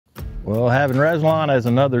Well, having Rezilon as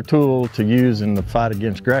another tool to use in the fight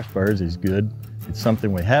against grass burrs is good. It's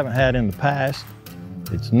something we haven't had in the past.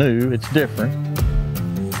 It's new, it's different.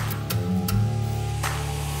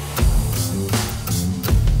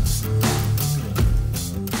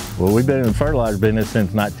 Well, we've been in the fertilizer business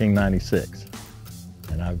since 1996.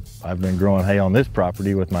 And I've been growing hay on this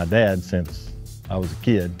property with my dad since I was a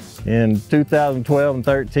kid. In 2012 and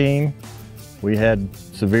 13, we had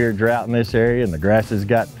severe drought in this area and the grasses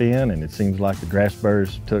got thin, and it seems like the grass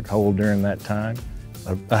burrs took hold during that time.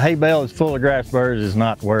 A hay bale that's full of grass burrs is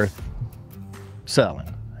not worth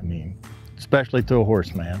selling. I mean, especially to a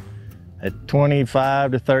horseman. At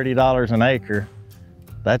 $25 to $30 an acre,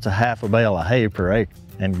 that's a half a bale of hay per acre.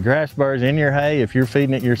 And grass burrs in your hay, if you're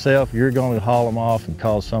feeding it yourself, you're going to haul them off and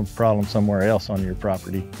cause some problem somewhere else on your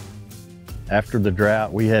property. After the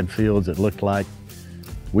drought, we had fields that looked like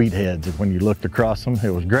wheat heads. And when you looked across them, it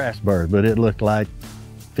was grass burrs, but it looked like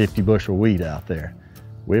 50 bushel wheat out there.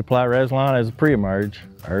 We apply Rezilon as a pre-emerge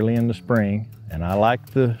early in the spring, and I like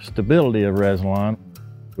the stability of Rezilon.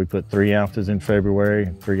 We put 3 ounces in February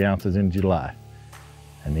and 3 ounces in July.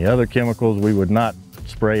 And the other chemicals we would not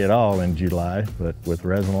spray at all in July, but with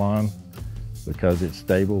Rezilon, because it's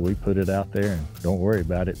stable, we put it out there and don't worry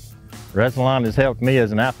about it. Rezilon has helped me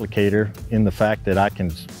as an applicator in the fact that I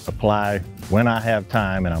can apply when I have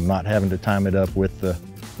time and I'm not having to time it up with the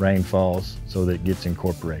rainfalls so that it gets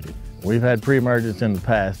incorporated. We've had pre-emergence in the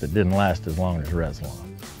past that didn't last as long as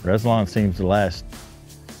Rezilon. Rezilon seems to last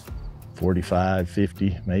 45,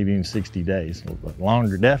 50, maybe even 60 days, but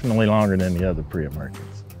longer, definitely longer than the other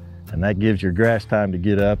pre-emergence. And that gives your grass time to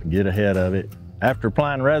get up and get ahead of it. After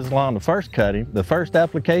applying Rezilon the first cutting, the first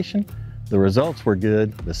application, the results were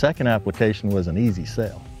good. The second application was an easy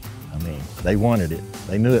sell. I mean, they wanted it.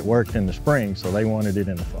 They knew it worked in the spring, so they wanted it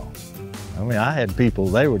in the fall. I mean, I had people,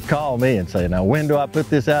 they would call me and say, now when do I put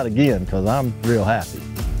this out again? Because I'm real happy.